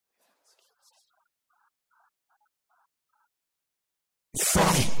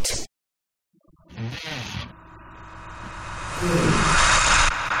Teeth,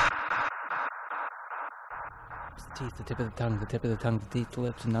 the tip of the tongue, the tip of the tongue, the teeth, the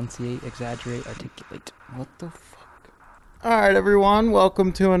lips, enunciate, exaggerate, articulate. What the fuck? All right, everyone.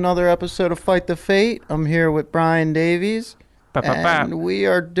 Welcome to another episode of Fight the Fate. I'm here with Brian Davies. And we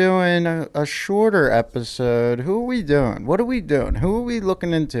are doing a shorter episode. Who are we doing? What are we doing? Who are we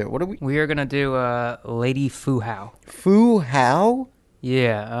looking into? We are going to do Lady Fu Hao. Fu Hao?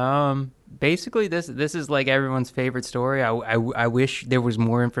 Yeah, basically this is like everyone's favorite story. I wish there was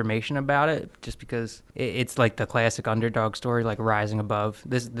more information about it, just because it's like the classic underdog story, like rising above.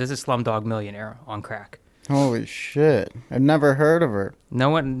 This is Slumdog Millionaire on crack. Holy shit. I've never heard of her.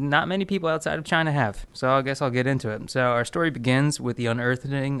 Not many people outside of China have, so I guess I'll get into it. So our story begins with the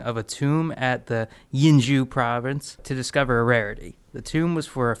unearthing of a tomb at the Yinzhou province to discover a rarity. The tomb was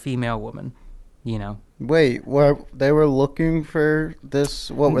for a female woman, you know. Wait, they were looking for this?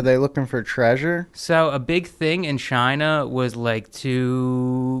 What were they looking for? Treasure? So a big thing in China was like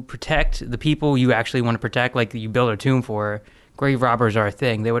to protect the people you actually want to protect, like you build a tomb for. Grave robbers are a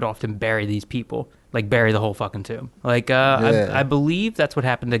thing. They would often bury these people, like bury the whole fucking tomb. Like I believe that's what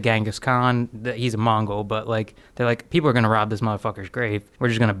happened to Genghis Khan. He's a Mongol, but like they're like, people are gonna rob this motherfucker's grave. We're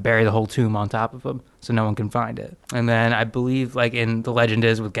just gonna bury the whole tomb on top of him so no one can find it. And then I believe, like in the legend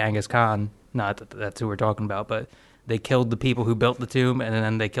is with Genghis Khan. Not that that's who we're talking about, but they killed the people who built the tomb, and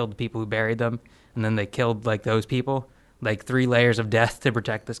then they killed the people who buried them, and then they killed like those people, like 3 layers of death to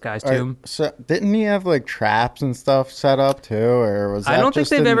protect this guy's tomb. So didn't he have like traps and stuff set up too, or was that I don't just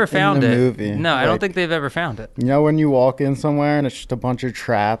think they've ever found it. Movie? No, I don't think they've ever found it. You know when you walk in somewhere and it's just a bunch of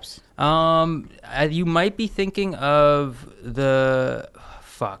traps? You might be thinking of the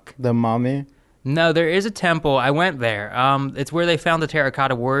Mummy. No, there is a temple. I went there. It's where they found the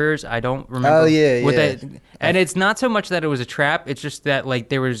terracotta warriors. I don't remember. Oh, yeah. And it's not so much that it was a trap. It's just that like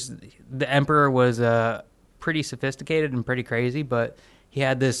the emperor was pretty sophisticated and pretty crazy, but he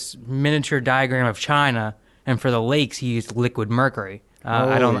had this miniature diagram of China, and for the lakes he used liquid mercury.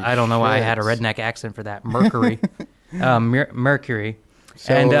 I don't know why I had a redneck accent for that. Mercury, mercury.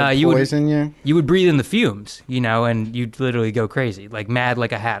 So and you would breathe in the fumes, you know, and you'd literally go crazy, like mad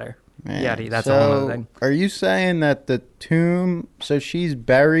like a hatter. Man, yeah, that's a whole other thing. Are you saying that the tomb, so she's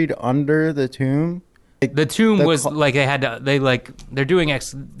buried under the tomb? The tomb was like they're doing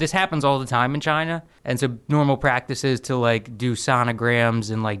this happens all the time in China, and so normal practice is to like do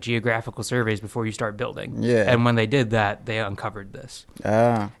sonograms and like geographical surveys before you start building. Yeah. And when they did that, they uncovered this.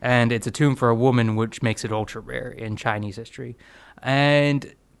 And it's a tomb for a woman, which makes it ultra rare in Chinese history.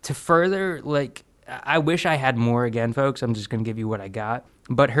 And to further, like, I wish I had more again, folks. I'm just going to give you what I got.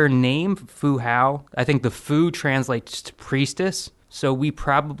 But her name, Fu Hao, I think the Fu translates to priestess. So we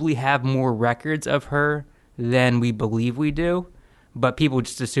probably have more records of her than we believe we do. But people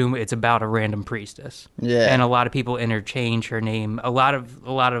just assume it's about a random priestess. Yeah. And a lot of people interchange her name. A lot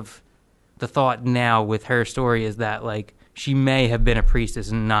of the thought now with her story is that, like, she may have been a priestess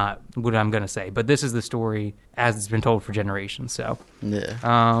and not what I'm going to say. But this is the story as it's been told for generations. So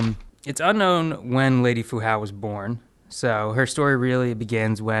yeah. It's unknown when Lady Fu Hao was born. So her story really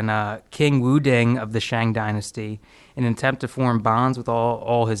begins when King Wu Ding of the Shang Dynasty, in an attempt to form bonds with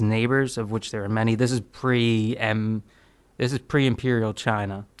all his neighbors, of which there are many. This is pre-imperial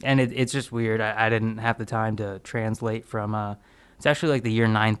China, and it's just weird. I didn't have the time to translate from. It's actually like the year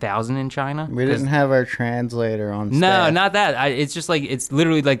 9000 in China. We didn't have our translator on staff. No, not that. It's just like, it's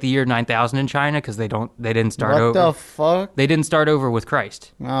literally like the year 9000 in China, because they didn't start over. What the fuck? They didn't start over with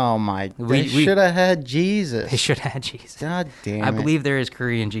Christ. Oh my! They should have had Jesus. They should have had Jesus. God damn it! I believe there is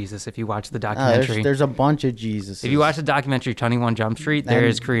Korean Jesus if you watch the documentary. There's a bunch of Jesuses. If you watch the documentary 21 Jump Street, there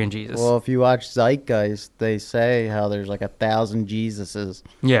is Korean Jesus. Well, if you watch Zeitgeist, they say how there's like 1,000 Jesuses.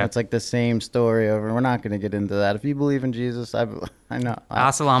 Yeah, it's like the same story over. We're not going to get into that. If you believe in Jesus, I know.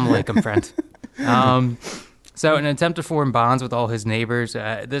 Assalamu alaikum, friend. So in an attempt to form bonds with all his neighbors,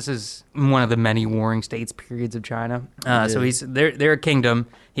 this is one of the many warring states periods of China. So they're a kingdom.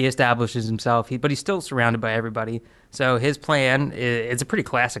 He establishes himself, but he's still surrounded by everybody. So his plan, it's a pretty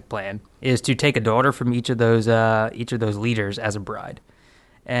classic plan, is to take a daughter from each of those leaders as a bride.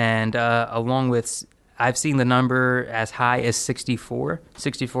 And along with, I've seen the number as high as 64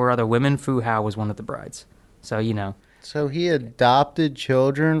 other women. Fu Hao was one of the brides. So, you know. So he adopted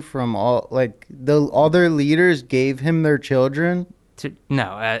children from all, like, the other leaders gave him their children?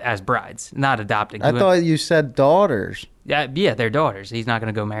 No, as brides, not adopting. I thought you said daughters. Yeah, they're daughters. He's not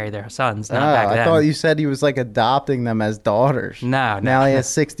going to go marry their sons. I thought you said he was like adopting them as daughters. No. Now he has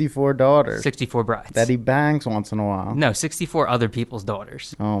 64 daughters. 64 brides. That he bangs once in a while. No, 64 other people's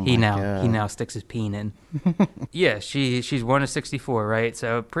daughters. Oh my God. He now sticks his peen in. Yeah, she's one of 64, right?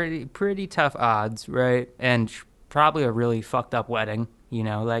 So pretty tough odds, right? And probably a really fucked up wedding. You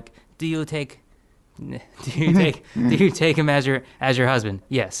know, like, do you take him as your husband?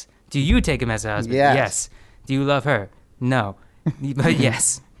 Yes. Do you take him as a husband? Yes. Do you love her? No. But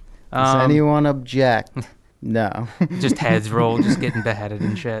yes. Does anyone object? No. Just heads roll, just getting beheaded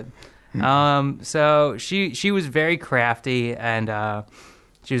and shit. So she was very crafty and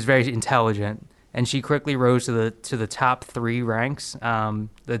she was very intelligent, and she quickly rose to the top 3 ranks.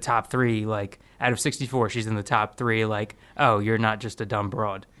 The top 3, like out of 64, she's in the top 3. Like, oh, you're not just a dumb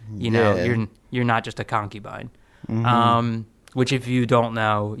broad, you know, you're not just a concubine. Which, if you don't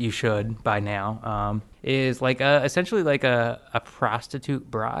know, you should by now. Is like essentially like a prostitute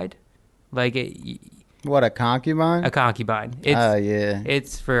bride, like what, a concubine? A concubine. Yeah.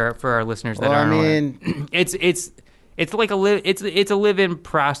 It's for our listeners that well, aren't I mean, aware. It's like a live-in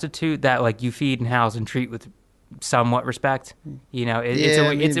prostitute that like you feed and house and treat with somewhat respect. You know,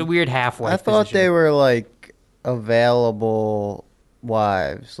 it's a weird halfway. I thought they were like available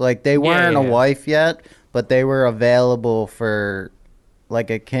wives. Like they weren't a wife yet, but they were available for like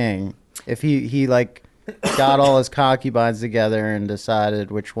a king. If he like got all his concubines together and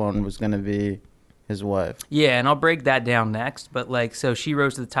decided which one was going to be his wife. Yeah, and I'll break that down next. But like, so she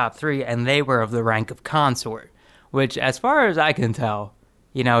rose to the top 3, and they were of the rank of consort, which, as far as I can tell,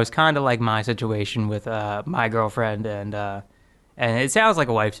 you know, is kind of like my situation with my girlfriend, and it sounds like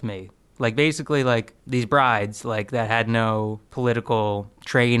a wife to me. Like, basically, like, these brides, like, that had no political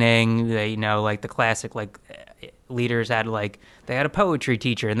training, they, you know, like, the classic, like, leaders had, like, they had a poetry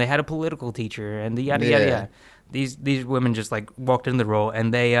teacher, and they had a political teacher, and the yada, yada, yada. These women just, like, walked in the role,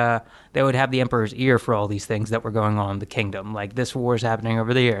 and they would have the emperor's ear for all these things that were going on in the kingdom. Like, this war is happening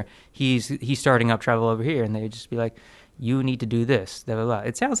over there. He's starting up trouble over here, and they would just be like, you need to do this. Blah, blah, blah.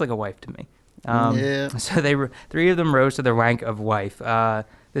 It sounds like a wife to me. So 3 of them rose to the rank of wife.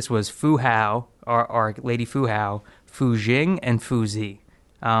 This was Fu Hao, or Lady Fu Hao, Fu Jing, and Fu Zi.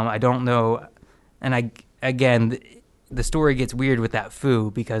 I don't know, and the story gets weird with that Fu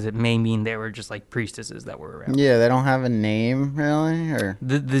because it may mean they were just like priestesses that were around. Yeah, they don't have a name really, or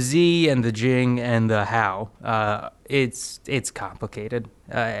the Z and the Jing and the Hao. It's complicated.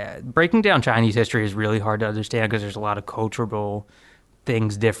 Breaking down Chinese history is really hard to understand because there's a lot of cultural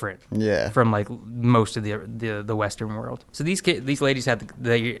things different from like most of the Western world. So these ladies had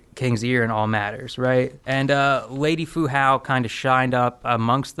the king's ear in all matters, right? And Lady Fu Hao kind of shined up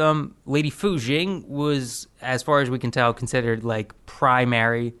amongst them. Lady Fu Jing was, as far as we can tell, considered like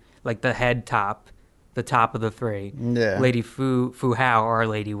primary, like the top of the 3. Yeah. Lady Fu Hao, our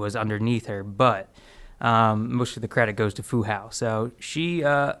lady, was underneath her, but most of the credit goes to Fu Hao. So she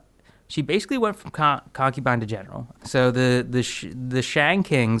basically went from concubine to general. So the Shang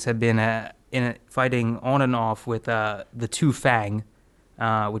kings had been fighting on and off with the Tu Fang,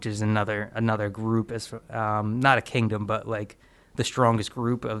 which is another group, as not a kingdom, but like the strongest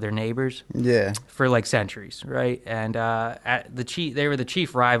group of their neighbors. Yeah. For like centuries, right? And they were the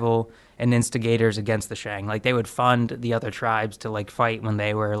chief rival and instigators against the Shang. Like they would fund the other tribes to like fight when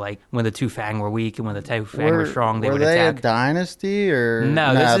the Tu Fang were weak, and when the Tu Fang were strong, they would attack. Were they a dynasty or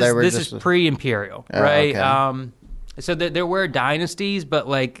no? This is pre-imperial, right? Okay. So there were dynasties, but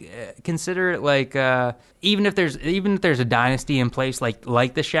like consider it like even if there's a dynasty in place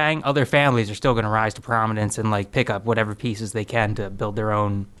like the Shang, other families are still going to rise to prominence and like pick up whatever pieces they can to build their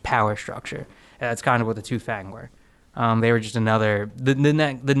own power structure. That's kind of what the Tu Fang were. They were just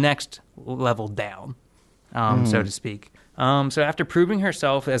the next level down, so to speak. So after proving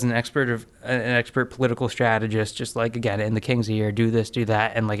herself as an expert political strategist, just like again in the king's ear, do this, do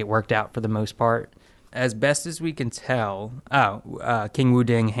that, and like it worked out for the most part. As best as we can tell, King Wu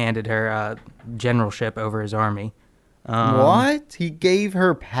Ding handed her generalship over his army. What? He gave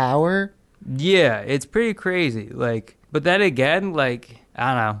her power? Yeah, it's pretty crazy. Like, but then again, like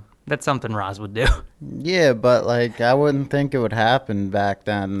I don't know. That's something Roz would do. Yeah, but like I wouldn't think it would happen back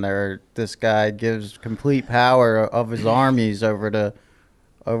then. This guy gives complete power of his armies over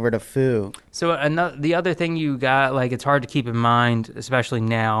to Fu. So the other thing you got, like, it's hard to keep in mind, especially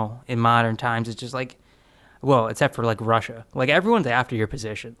now in modern times. It's just like, well, except for like Russia, like everyone's after your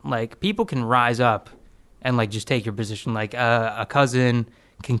position. Like people can rise up and like just take your position. Like a cousin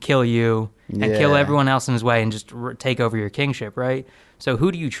can kill you and kill everyone else in his way and just take over your kingship, right? So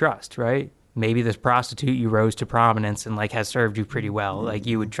who do you trust, right? Maybe this prostitute you rose to prominence and like has served you pretty well. Like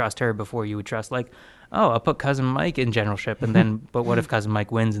you would trust her before you would trust like, oh, I'll put Cousin Mike in generalship, and then but what if Cousin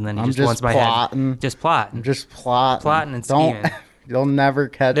Mike wins and then he just wants my head? Just plotting. I'm just plotting and scheming. You'll never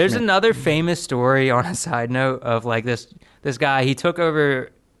catch There's me. another famous story on a side note of like this guy. He took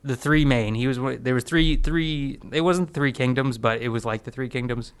over the 3 main. There was three. It wasn't the 3 kingdoms, but it was like the 3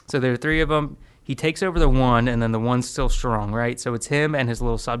 kingdoms. So there were 3 of them. He takes over the one, and then the one's still strong, right? So it's him and his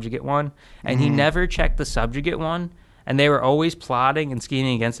little subjugate one, and he never checked the subjugate one, and they were always plotting and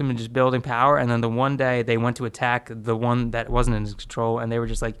scheming against him and just building power. And then the one day they went to attack the one that wasn't in his control, and they were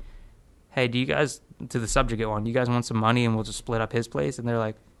just like, "Hey, do you guys, to the subjugate one, do you guys want some money and we'll just split up his place?" And they're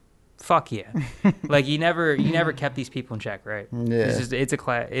like, "Fuck yeah!" Like you never kept these people in check, right? Yeah,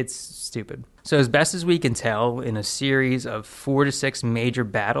 it's stupid. So as best as we can tell, in a series of 4 to 6 major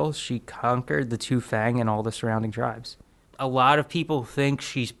battles, she conquered the Two Fang and all the surrounding tribes. A lot of people think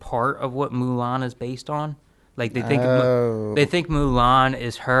she's part of what Mulan is based on. Like they think Mulan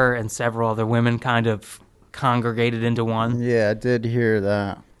is her and several other women kind of congregated into one. Yeah, I did hear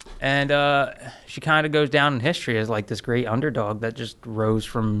that. And she kind of goes down in history as like this great underdog that just rose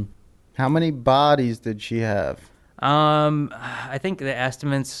from. How many bodies did she have? I think the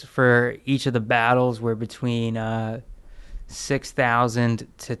estimates for each of the battles were between 6,000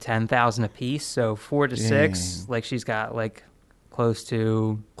 to 10,000 apiece. So 4 to 6, like she's got like close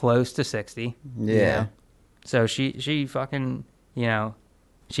to 60. Yeah. You know? So she fucking, you know,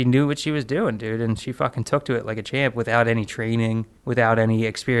 she knew what she was doing, dude, and she fucking took to it like a champ without any training, without any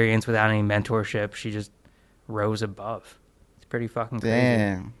experience, without any mentorship. She just rose above. It's pretty fucking crazy.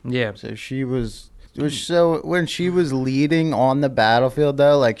 Damn. Yeah. So she was so when she was leading on the battlefield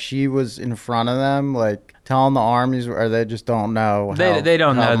though, like she was in front of them, like telling the armies, or they just don't know. They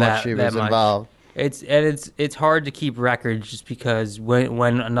don't know how that much she that was much. involved. It's hard to keep records just because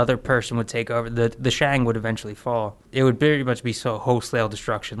when another person would take over, the Shang would eventually fall. It would very much be so wholesale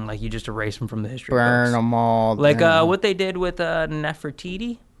destruction, like you just erase them from the history Burn books. them all. Like what they did with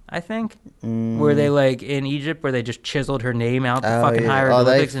Nefertiti, I think, where they like in Egypt where they just chiseled her name out the fucking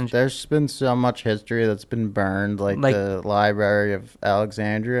hieroglyphics. There's been so much history that's been burned, like the Library of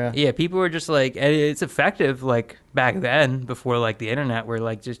Alexandria. Yeah, people were just like, and it's effective like back then before like the internet, where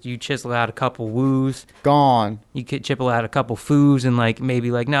like just you chisel out a couple woos, gone. You could chipple out a couple foos and like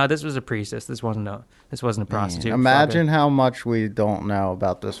maybe like, no, this was a priestess. This wasn't a prostitute. Imagine how much we don't know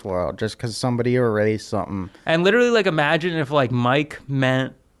about this world just because somebody erased something. And literally, like, imagine if like Mike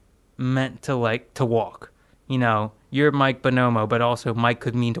meant to like to walk. You know, you're Mike Bonomo, but also Mike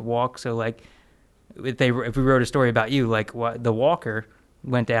could mean to walk. So like, if we wrote a story about you, like what the walker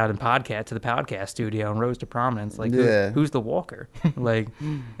went out and to the podcast studio and rose to prominence. Like, who's the walker? Like,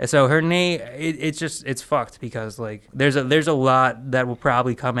 so her name, it's fucked because like there's a lot that will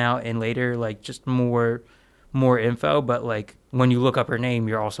probably come out in later, like just more info. But like when you look up her name,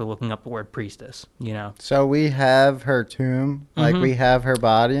 you're also looking up the word priestess. You know. So we have her tomb, like we have her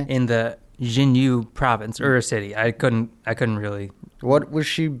body in the Jinyu province or a city. I couldn't really. What was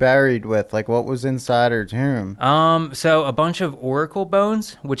she buried with? Like, what was inside her tomb? So a bunch of oracle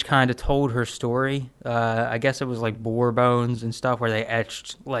bones, which kind of told her story. I guess it was like boar bones and stuff where they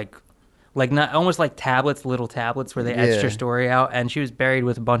etched like not almost like tablets, little tablets where they etched her story out. And she was buried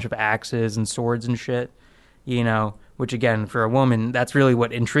with a bunch of axes and swords and shit, you know, which again, for a woman, that's really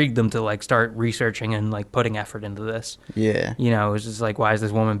what intrigued them to like start researching and like putting effort into this. Yeah. You know, it was just like, why is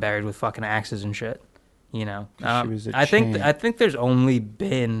this woman buried with fucking axes and shit? You know, I think there's only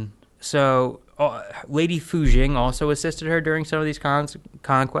been Lady Fu Jing also assisted her during some of these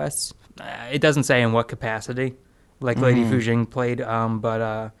conquests. It doesn't say in what capacity, like Lady Fu Jing played,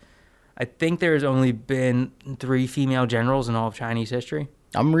 but I think there's only been 3 female generals in all of Chinese history.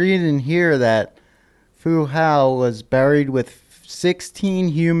 I'm reading here that Fu Hao was buried with 16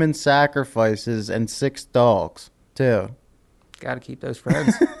 human sacrifices and 6 dogs too. Got to keep those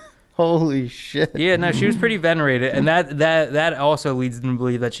friends. Holy shit! Yeah, no, she was pretty venerated, and that also leads them to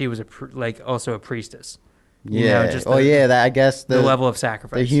believe that she was also a priestess. You know, just I guess the level of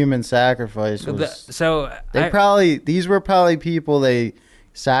sacrifice, the human sacrifice was. These were probably people they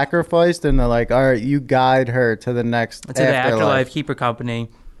sacrificed, and they're like, all right, you guide her to the next the afterlife, keep her company.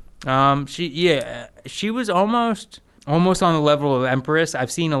 She was almost on the level of empress.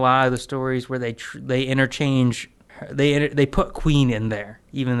 I've seen a lot of the stories where they interchange. They put queen in there,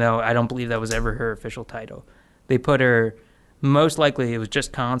 even though I don't believe that was ever her official title. They put her, most likely it was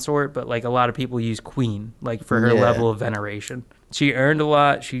just consort, but like a lot of people use queen, like for her level of veneration. She earned a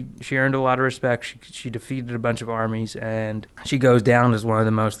lot. She earned a lot of respect. She defeated a bunch of armies, and she goes down as one of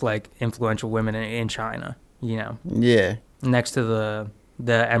the most like influential women in China. You know. Yeah. Next to the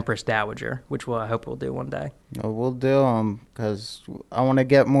Empress Dowager, which I hope we'll do one day. Well, we'll do them because I want to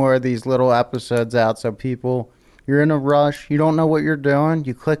get more of these little episodes out so people. You're in a rush. You don't know what you're doing.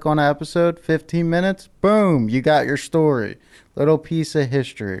 You click on an episode, 15 minutes, boom, you got your story. Little piece of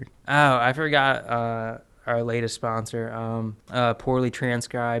history. Oh, I forgot. our latest sponsor. Poorly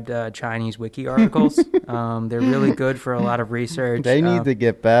transcribed Chinese wiki articles. They're really good for a lot of research. They need to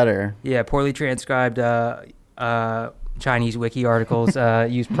get better. Yeah, poorly transcribed Chinese wiki articles.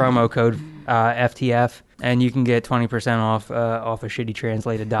 Use promo code FTF, and you can get 20% off a shitty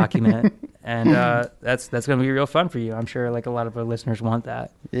translated document. And that's going to be real fun for you. I'm sure like a lot of our listeners want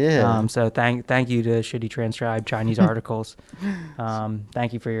that. Yeah. So thank you to shitty transcribed Chinese articles.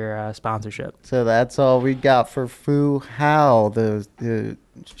 Thank you for your sponsorship. So that's all we got for Fu Hao.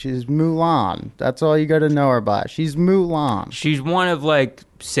 She's Mulan. That's all you got to know her by. She's Mulan. She's one of like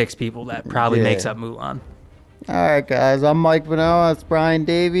 6 people that probably makes up Mulan. All right, guys. I'm Mike Manoa. That's Brian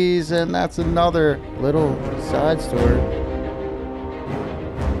Davies, and that's another little side story.